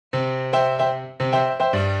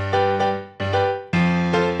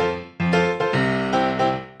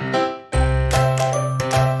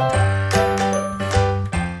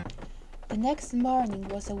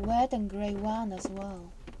was a wet and grey one as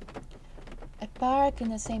well. I parked in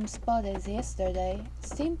the same spot as yesterday,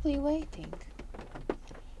 simply waiting.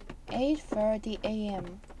 8:30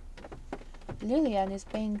 a.m. Lillian is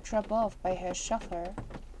being dropped off by her chauffeur.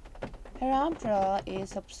 Her umbrella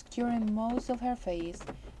is obscuring most of her face,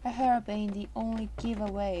 her hair being the only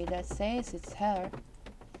giveaway that says it's her.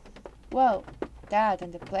 Well, that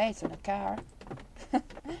and the plates on the car.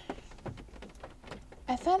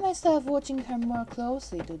 I find myself watching her more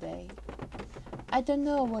closely today. I don't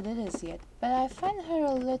know what it is yet, but I find her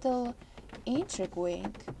a little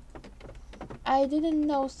intriguing. I didn't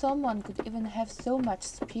know someone could even have so much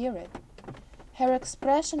spirit. Her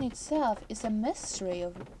expression itself is a mystery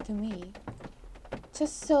to me.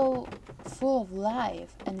 Just so full of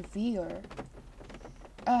life and vigor.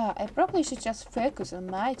 I probably should just focus on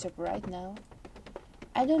my job right now.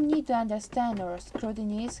 I don't need to understand or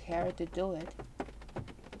scrutinize her to do it.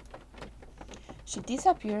 She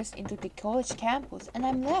disappears into the college campus and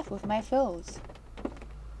I'm left with my thoughts.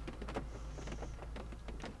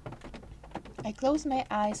 I close my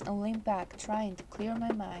eyes and lean back, trying to clear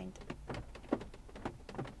my mind.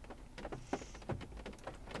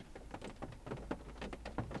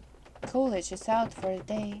 College is out for the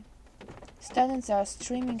day. Students are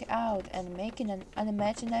streaming out and making an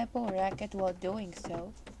unimaginable racket while doing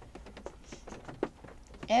so.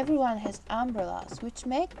 Everyone has umbrellas, which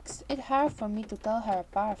makes it hard for me to tell her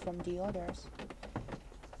apart from the others.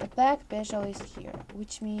 The black Peugeot is here,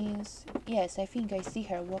 which means, yes, I think I see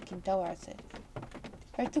her walking towards it.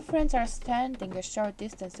 Her two friends are standing a short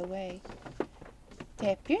distance away.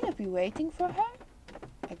 They appear to be waiting for her?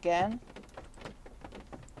 Again?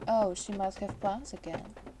 Oh, she must have plans again.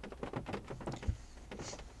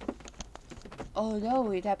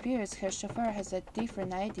 Although it appears her chauffeur has a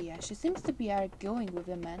different idea, she seems to be arguing with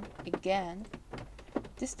the man again.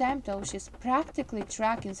 This time though, she's practically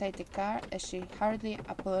trapped inside the car as she hardly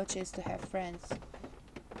apologizes to her friends.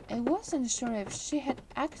 I wasn't sure if she had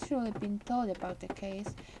actually been told about the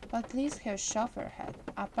case, but at least her chauffeur had.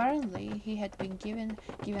 Apparently, he had been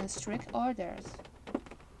given strict orders.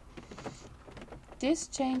 This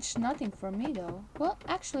changed nothing for me though. Well,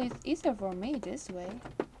 actually it's easier for me this way.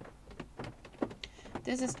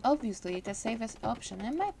 This is obviously the safest option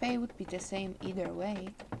and my pay would be the same either way.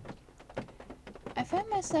 I find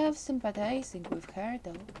myself sympathizing with her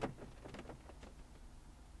though.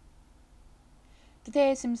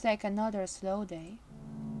 Today seems like another slow day.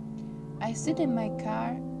 I sit in my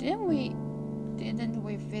car. Didn't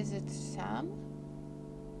we visit Sam?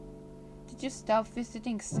 Did you stop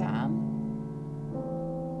visiting Sam?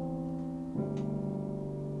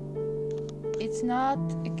 It's not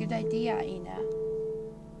a good idea, Ina.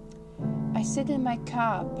 I sit in my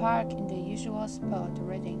car, parked in the usual spot,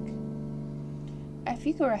 reading. I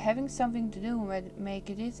figure having something to do would make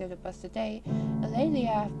it easier to pass the day, and lately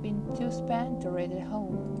I have been too spent to read at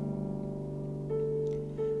home.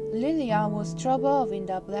 Lillian was dropped off in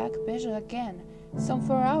the black Peugeot again. Some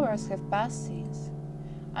 4 hours have passed since.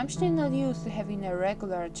 I'm still not used to having a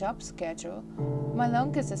regular job schedule. My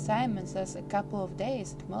longest assignments last a couple of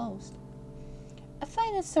days at most. I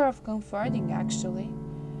find it sort of comforting actually.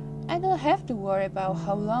 I don't have to worry about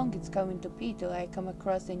how long it's going to be till I come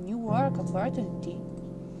across a new work opportunity.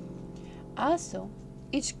 Also,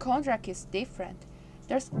 each contract is different.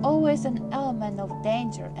 There's always an element of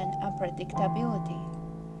danger and unpredictability.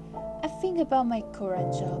 I think about my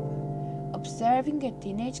current job, observing a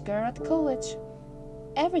teenage girl at college.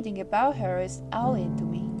 Everything about her is alien to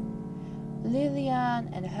me.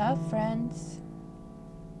 Lillian and her friends.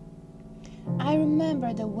 I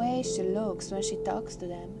remember the way she looks when she talks to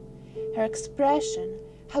them. Her expression,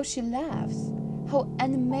 how she laughs, how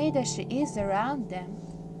animated she is around them.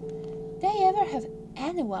 Did I ever have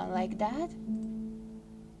anyone like that?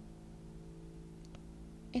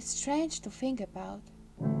 It's strange to think about.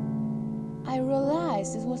 I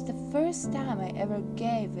realized this was the first time I ever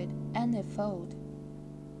gave it any thought.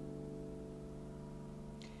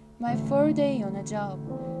 My 4th day on a job,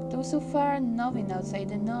 though so far nothing outside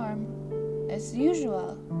the norm. As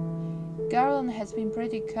usual, Garland has been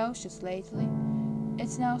pretty cautious lately.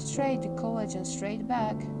 It's now straight to college and straight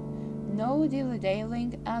back. No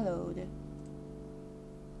dilly-dallying allowed.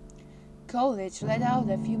 College let out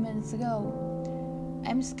a few minutes ago.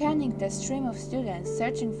 I'm scanning the stream of students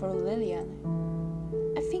searching for Lillian.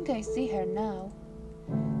 I think I see her now.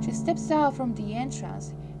 She steps out from the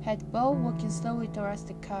entrance, head bow walking slowly towards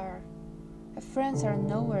the car. Her friends are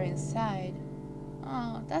nowhere inside.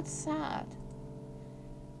 Oh, that's sad.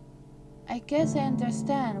 I guess I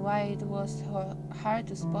understand why it was hard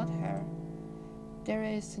to spot her. There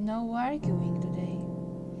is no arguing today.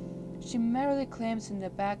 She merely climbs in the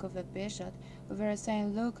back of a Peugeot with a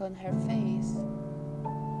resigned look on her face.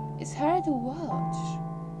 It's hard to watch.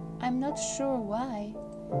 I'm not sure why.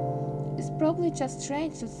 It's probably just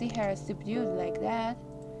strange to see her subdued like that.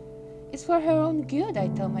 It's for her own good, I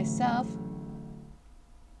tell myself.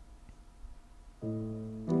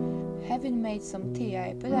 Having made some tea,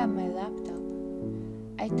 I put up my laptop.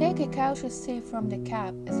 I take a cautious sip from the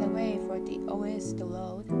cup as I wait for the OS to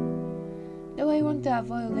load. Though I want to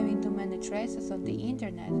avoid leaving too many traces on the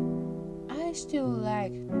internet, I still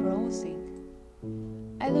like browsing.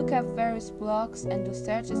 I look up various blogs and do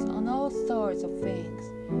searches on all sorts of things.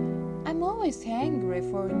 I'm always hungry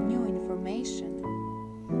for new information.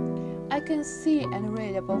 I can see and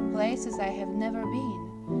read about places I have never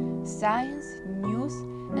been. Science, news,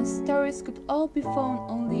 and stories could all be found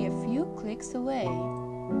only a few clicks away.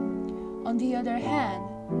 On the other hand,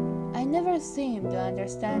 I never seem to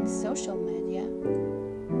understand social media.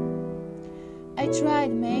 I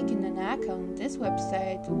tried making an account on this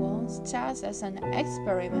website once just as an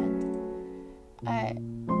experiment.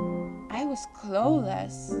 I was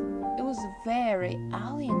clueless. It was very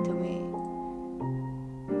alien to me.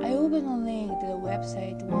 I open a link to the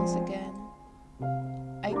website once again.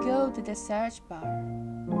 I go to the search bar.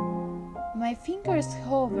 My fingers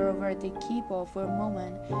hover over the keyboard for a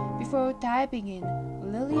moment before typing in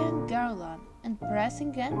Lillian Garland and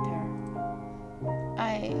pressing enter.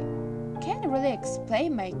 I can't really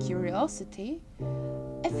explain my curiosity.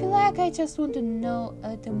 I feel like I just want to know a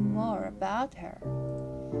little more about her.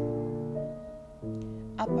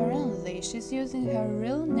 Apparently, she's using her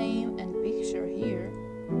real name and picture here.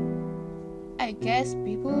 I guess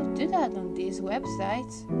people do that on these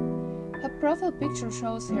websites. Her profile picture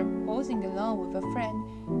shows her posing alone with a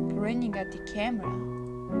friend, grinning at the camera.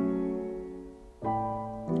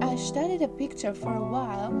 I studied the picture for a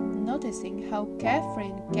while, noticing how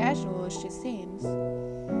carefree and casual she seems.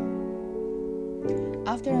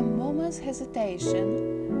 After a moment's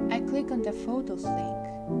hesitation, I click on the photos link.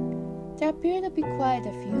 There appear to be quite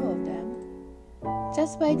a few of them.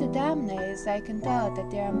 Just by the thumbnails, I can tell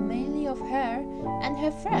that they are mainly of her and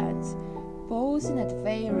her friends, posing at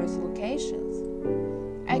various locations.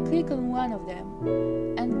 I click on one of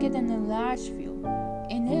them and get an enlarged view.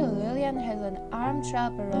 In it, Lillian has an arm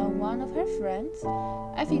wrapped around one of her friends.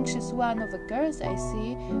 I think she's one of the girls I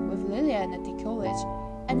see with Lillian at the college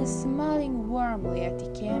and is smiling warmly at the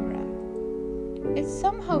camera. It's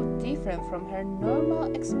somehow different from her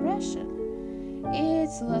normal expression.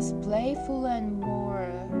 It's less playful and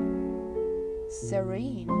more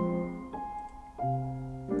serene.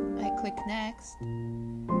 I click next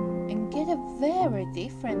and get a very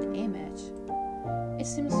different image. It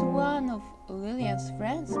seems one of Lillian's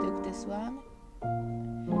friends took this one.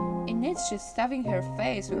 In it, she's stuffing her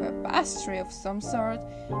face with a pastry of some sort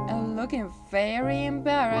and looking very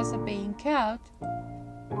embarrassed at being caught.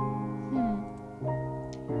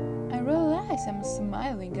 I realize I'm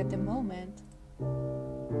smiling at the moment.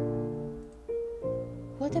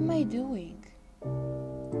 What am I doing?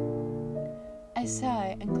 I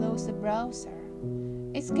sigh and close the browser.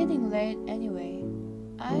 It's getting late anyway.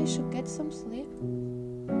 I should get some sleep.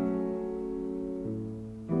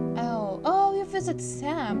 Oh, you visit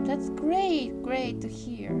Sam. That's great to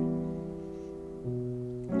hear.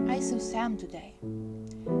 I saw Sam today.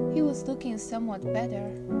 He was looking somewhat better.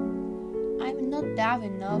 I'm not daft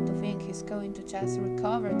enough to think he's going to just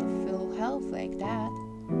recover to full health like that.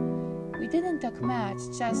 We didn't talk much,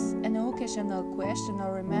 just an occasional question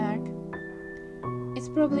or remark. It's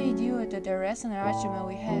probably due to the recent argument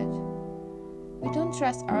we had. We don't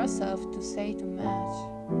trust ourselves to say too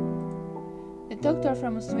much. The doctor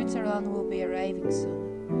from Switzerland will be arriving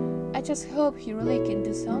soon. I just hope he really can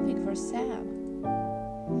do something for Sam.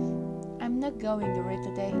 I'm not going to read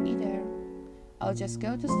today either. I'll just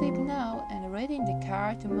go to sleep now and read in the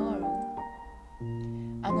car tomorrow.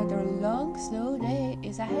 Another long, slow day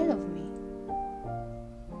is ahead of me.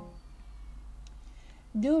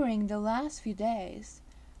 During the last few days,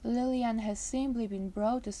 Lillian has simply been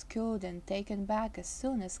brought to school and taken back as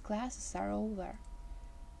soon as classes are over.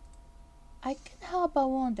 I can't help but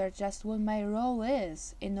wonder just what my role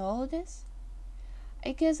is in all this.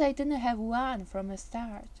 I guess I didn't have one from the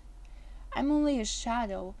start. I'm only a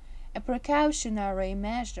shadow, a precautionary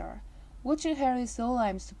measure. Watching her is all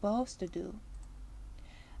I'm supposed to do.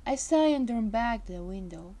 I sigh and turn back to the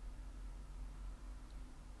window.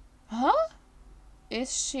 Huh?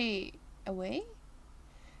 Is she away?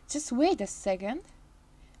 Just wait a second.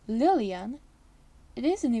 Lillian? It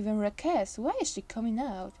isn't even Raquez. Why is she coming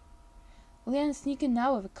out? Lillian sneaking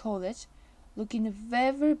out of college, looking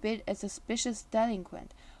every bit a suspicious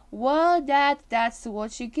delinquent, Well, that's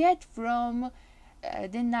what you get from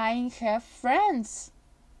denying her friends.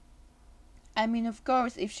 I mean, of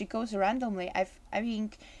course, if she goes randomly, I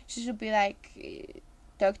think she should be like,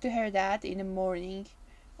 talk to her dad in the morning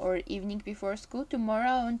or evening before school. Tomorrow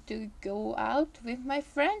I want to go out with my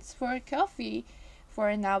friends for coffee for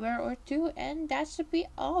an hour or two, and that should be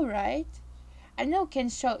alright. I don't know, can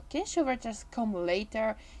Shover just come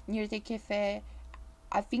later near the cafe?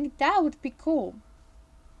 I think that would be cool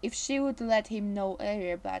if she would let him know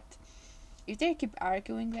earlier, but if they keep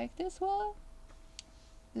arguing like this, well,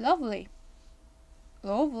 lovely.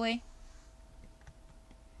 Lovely.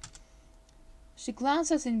 She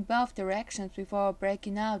glances in both directions before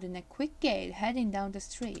breaking out in a quick gait heading down the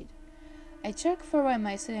street. I jerk forward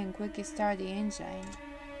my seat and quickly start the engine.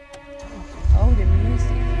 Oh, the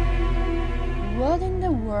music. What in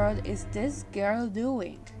the world is this girl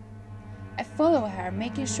doing? I follow her,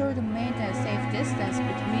 making sure to maintain a safe distance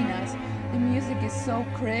between us. The music is so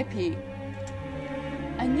creepy.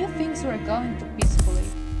 I knew things were going too peacefully.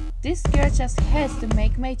 This girl just has to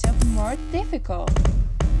make my job more difficult.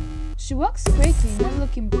 She walks quickly, not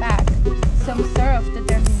looking back, some sort of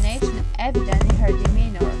determination evident in her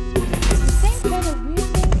demeanor. It's the same kind of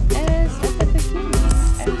music as at the beginning,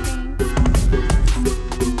 I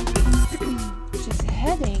think. She's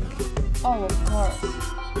heading, oh of course,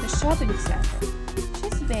 the shopping center.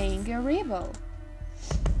 She's being a rebel.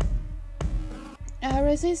 I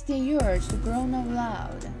resist the urge to groan out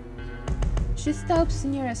loud. She stops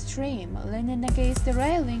near a stream. Leaning against the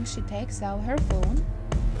railing, she takes out her phone.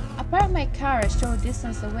 I park my car a short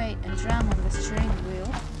distance away and drum on the steering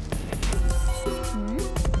wheel.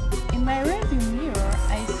 In my rearview mirror,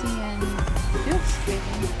 I see an soup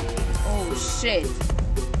speeding. Oh shit!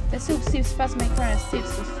 The soup zips past my car and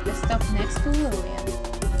zips to stop next to Lillian.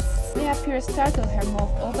 They appear startled, her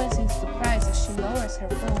mouth opens in surprise as she lowers her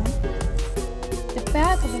phone. The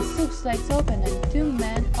back of the soup slides open and two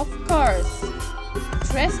men, of course,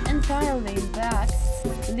 dressed entirely in black,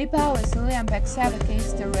 leap out as Lillian backs up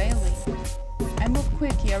against the railing. I move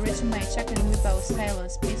quickly, I reach in my jacket and whip out a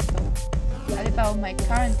silenced pistol. I leap out of my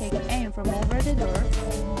car and take aim from over the door.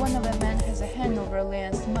 One of the men has a hand over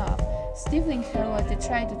Lillian's mouth, stifling her while they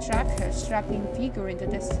try to track her strapping figure into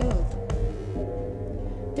the soup.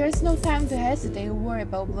 There is no time to hesitate or worry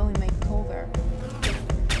about blowing my cover.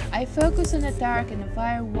 I focus on the dark and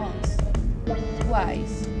fire once,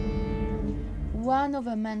 twice. One of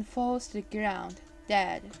the men falls to the ground,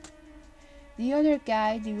 dead. The other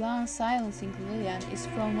guy, the one silencing Lillian, is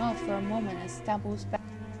thrown off for a moment and stumbles back.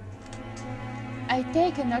 I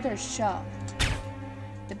take another shot.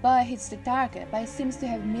 The bullet hits the target, but it seems to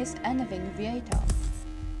have missed anything vital.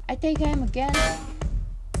 I take aim again.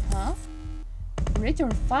 Huh?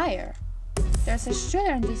 Return fire. There's a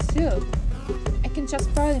shooter in this soup. I can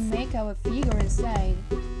just barely make out a figure inside.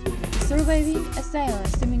 The surviving assailant,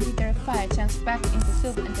 seemingly terrified, jumps back into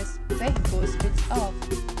soup and the vehicle speeds off.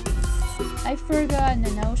 I forgot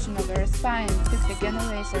the notion of her spine and took the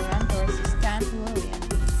getaways around towards the stand Lillian.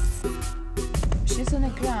 She's on the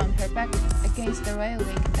ground, her back against the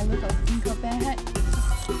railing, a look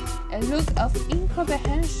of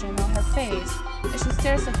incomprehension on her face as she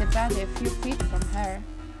stares at the body a few feet from her.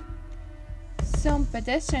 Some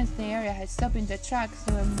pedestrians in the area had stopped in the truck,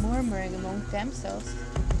 so were murmuring among themselves.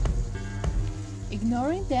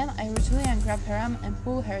 Ignoring them, I reach Lillian, grab her arm and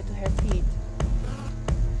pull her to her feet.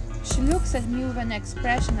 She looks at me with an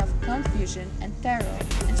expression of confusion and terror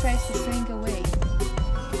and tries to shrink away.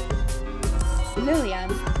 Lillian,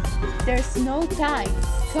 there's no time.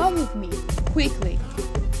 Come with me, quickly.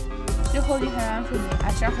 Still holding her arm from me,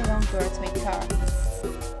 I drag along towards my car.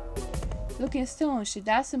 Looking stoned, she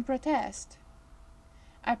doesn't protest.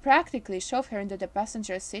 I practically shove her into the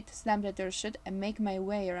passenger seat, slam the door shut, and make my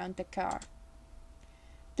way around the car.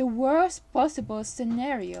 The worst possible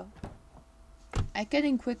scenario. I get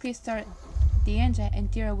in quickly, start the engine,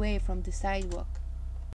 and tear away from the sidewalk.